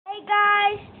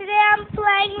guys, today I'm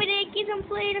playing with Ikki from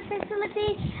Play the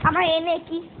Facility. Am I in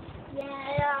Ikki?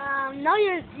 Yeah, no,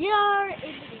 you're in.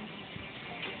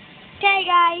 Okay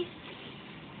guys.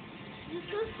 This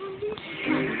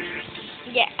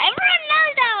Yeah, everyone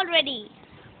knows that already.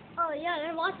 Oh yeah,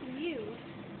 they're watching you.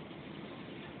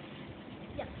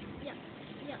 Yeah.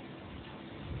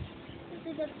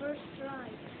 This is the first try.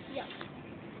 Yeah.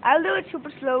 I'll do it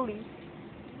super slowly.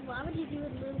 Why would you do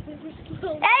it a little bit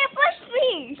slow? Hey, you pushed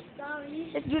me!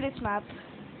 Sorry. Let's do this map.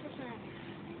 What's that?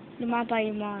 The map I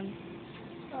am on.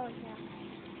 Oh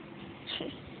yeah.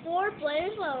 4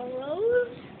 players on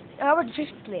rows. How about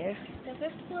 5th player? The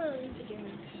 5th player is the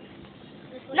game.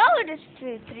 No, it is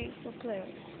 4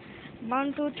 players.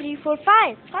 1, 2, 3, 4,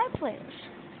 5. 5 players.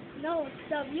 No,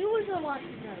 the viewers are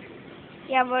watching us.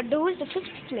 Yeah, but who's the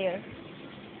 5th player?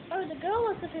 Oh, the girl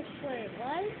was the 5th player.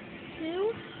 1,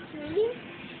 2, 3,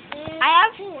 and I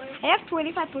 4. have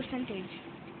 25%.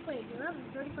 Wait, you have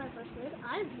 35%?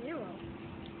 I have 0.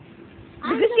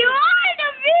 Because you are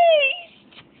the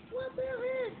beast! What the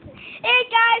heck? Hey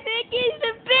guys, Ikki is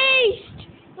the beast!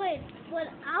 Wait, when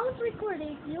I was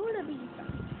recording, you were the beast.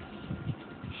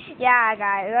 Yeah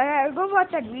guys, go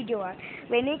watch that video.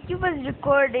 When Ikki was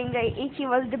recording, Ikki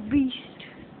was the beast.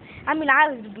 I mean,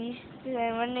 I was the beast.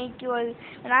 And when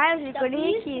I was recording,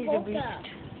 Ikki is the beast.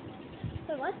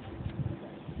 Wait, what?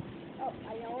 Oh,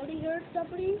 I already heard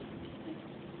somebody.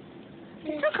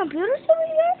 There's no computers over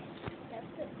here?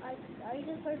 That's it. I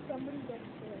just heard somebody that's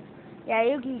there. Yeah,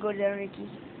 you can go there, Ikki.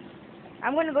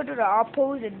 I'm gonna go to the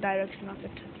opposite direction of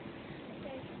it.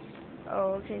 Okay.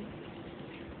 Oh, okay.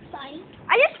 Fine.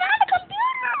 I just found a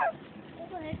computer! What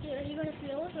the heck? Are you gonna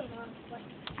feel it or not? What?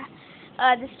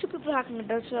 There's 2 people hacking it,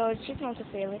 so she can also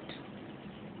fail it.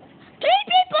 3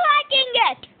 people hacking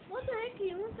it! What the heck?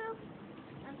 You yourself?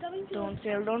 I'm coming to Don't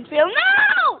fail.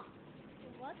 No!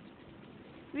 What?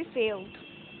 We failed.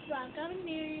 So I'm coming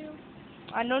near you.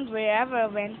 I don't ever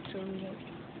went through here.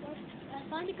 What? I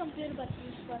found a computer, but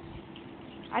useless.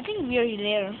 I think we are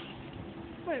there.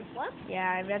 Wait, what?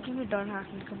 Yeah, I think we're done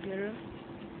hacking the computer.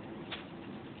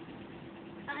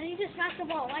 I need to smash the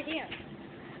ball right here.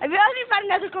 We already found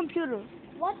another computer.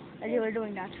 What? And you were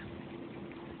doing that.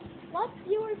 What?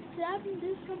 You were grabbing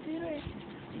this computer.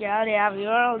 Yeah, we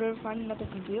already found another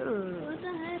computer. What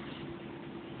the heck?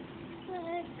 What the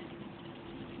heck?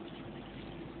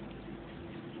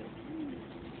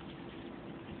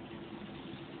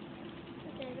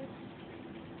 Okay,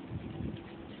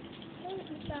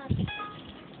 let's start.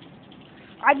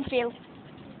 I didn't fail.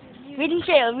 We didn't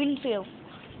fail.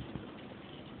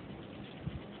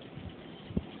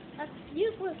 That's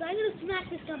useless. I'm gonna smack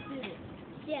this computer.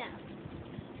 Yeah.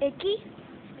 Ikki,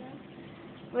 Yeah.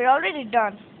 we're already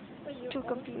done. Wait, you're 2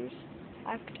 computers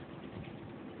hacked.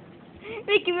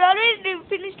 Ikki, we already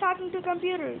finished hacking 2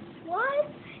 computers. What?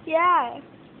 Yeah.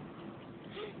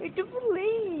 It's super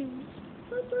lame.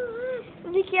 What the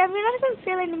heck? Ikki, I'm not going to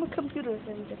fail any more computers.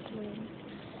 And that's lame.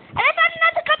 And I found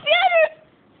another computer!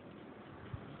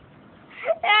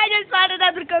 I just found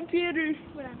another computer.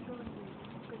 Where I'm going to.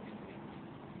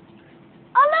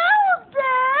 Hello,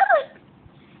 Bill!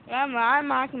 I'm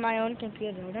hacking my own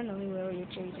computer. I don't know where you're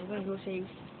chasing. I'm going to go save.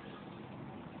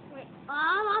 Wait,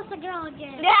 I lost the girl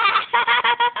again. Yeah.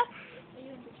 Are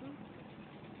you in this room?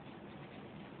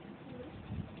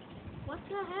 What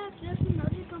the heck? There's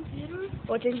another computer.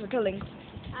 Oh, thanks for telling.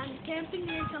 I'm camping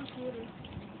near computer.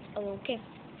 Oh, okay.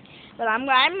 Well, I'm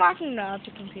marking the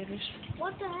other computers.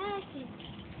 What the heck?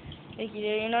 Like,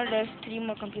 you know, there's 3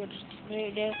 more computers.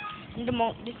 In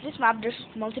this map, there's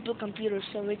multiple computers,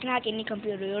 so we can hack any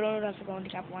computer. You don't have to go and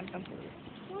tap 1 computer.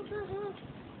 What the heck?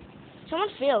 Someone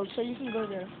failed, so you can go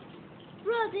there.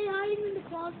 Bro, they hiding in the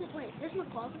closet. Wait, there's no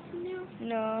closet in there?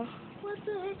 No. What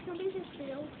the heck? Somebody just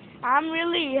failed. I'm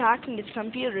really hacking this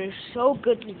computer so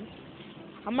goodly.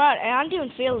 I haven't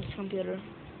even failed this computer.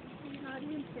 You not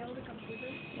even failed the computer?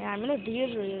 Yeah, I'm in a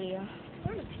danger area.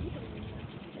 Where are the people in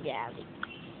there? Yeah.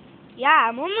 Yeah,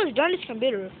 I'm almost done this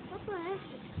computer. What the heck?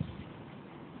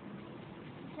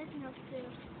 I'm checking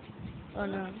upstairs. Oh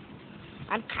no.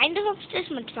 I'm kind of upstairs,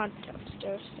 but it's not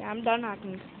upstairs. Yeah, I'm done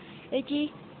hacking.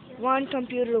 Ikki, 1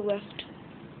 computer left.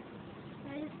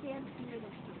 I just can't hear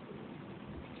this computer.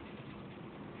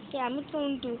 Okay, I'm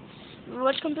going to.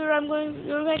 What computer I'm going?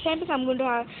 You're going camping. I'm going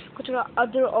to go to the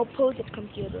other opposite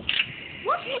computer.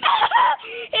 What?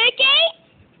 Okay.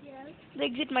 Yes. The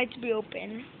exit might be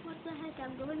open. What the heck?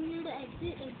 I'm going near the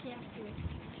exit and can't do it.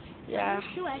 Yeah.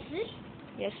 To exit?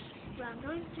 Yes. But I'm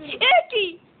going to.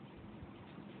 Ikki!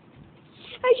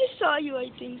 I just saw you, I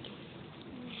think.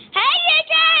 Hey,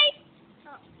 Ikki!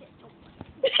 Oh, okay. Oh.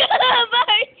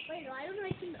 Bye. Wait, no, I don't know. I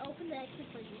can open the exit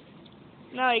for you.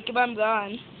 No, Ikki, I'm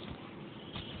gone.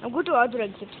 I'm going to other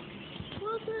exit.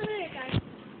 Well, good, guys.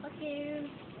 Okay,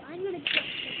 I'm gonna get.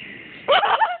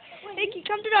 Ikki,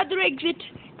 come to the other exit.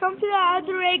 Come to the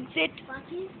other exit.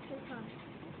 Lucky, come.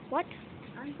 What?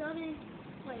 I'm going.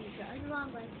 Wait, I'm the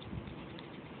wrong way.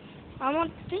 I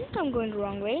don't think I'm going the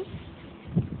wrong way.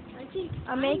 I think.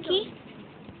 Ikki?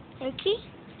 Ikki?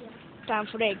 Yeah. Time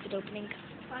for the exit opening.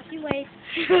 Lucky, wait.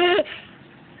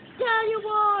 Tell you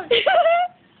what.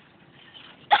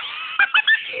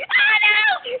 Oh no!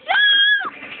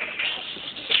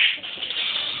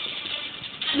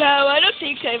 No! No, I don't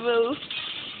think I will.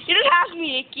 You don't have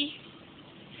me, Ikki.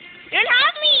 You don't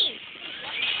have me!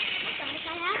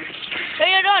 No,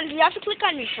 you don't. You have to click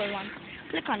on me for one.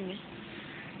 Click on me.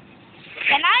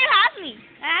 Yeah, now you have me.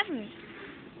 I have me.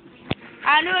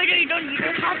 No, you don't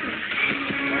have me.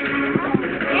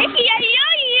 Ikki, you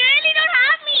really don't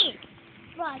have me.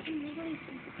 But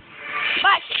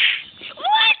What?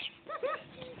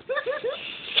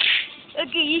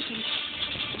 Okay, Ikki.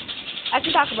 I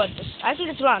can talk about this. I think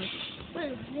it's wrong.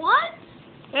 wait, what?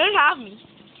 You don't have me.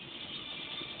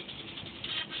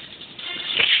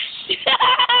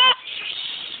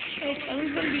 I'm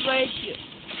just gonna be right here.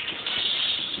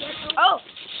 Oh!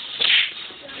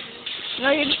 No,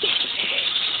 you didn't.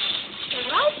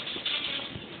 What?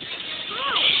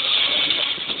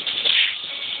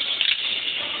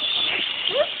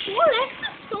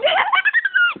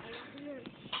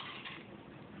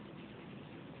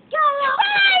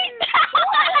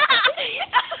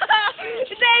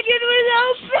 That it was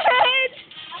open!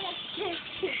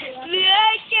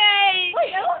 Okay!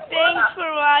 Thanks for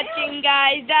watching,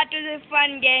 guys. That was a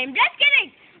fun game. Just kidding!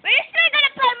 We're still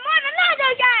gonna play more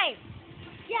another game!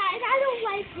 Yeah, and I don't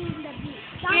like being the beat.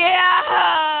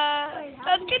 Yeah!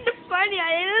 That's kind of funny.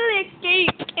 I really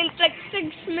escaped in like 6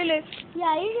 minutes.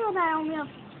 Yeah, you know that I only have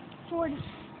 4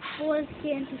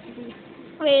 chances to beat.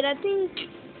 Wait, I think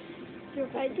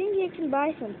you can buy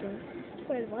something.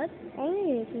 Wait, what? I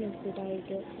think you can buy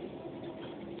it.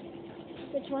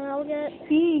 Which one I'll get?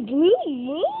 Blue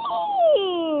moon!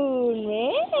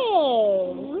 Yeah!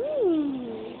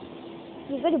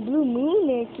 You got a blue moon,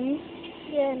 Ikki.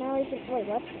 Yeah, now I can. Wait,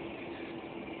 what?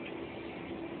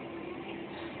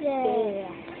 Yeah.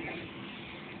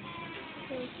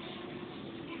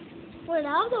 Wait, I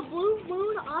have the blue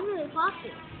moon on the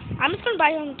pocket. I'm just gonna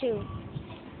buy one too.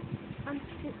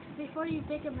 Before you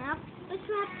pick a map, which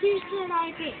map can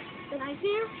I pick? Can I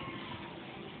pick?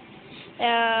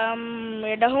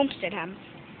 The homestead ham.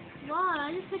 Wow,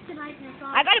 I just picked a nightmare.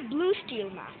 I got a blue steel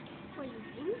map. Wait,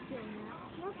 blue steel map?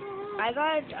 What the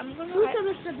hell? I'm gonna. Who's the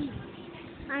Mr. Beast?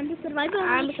 I'm the survivor.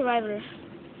 I'm the survivor.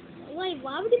 Wait,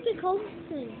 why would you pick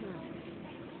homestead map?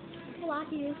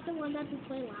 Lucky is the one that we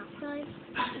played last time.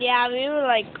 Yeah, we were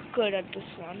like good at this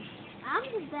one. I'm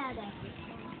the bad at this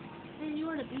one. And you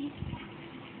were the beast.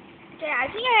 Yeah, I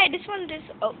think I had this one.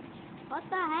 Oh, What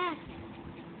the heck?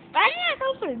 I think I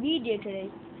go for a video today.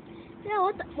 Yeah,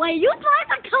 what the? Wait, you tried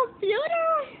the computer?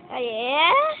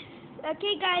 Yeah.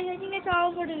 Okay, guys, I think that's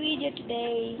all for the video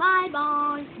today. Bye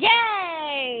bye.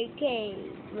 Yay! Okay.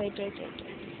 Wait.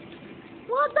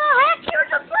 What the heck? You're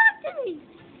distracting me.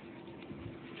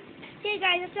 Okay,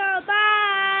 guys, that's all.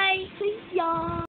 Bye. See ya.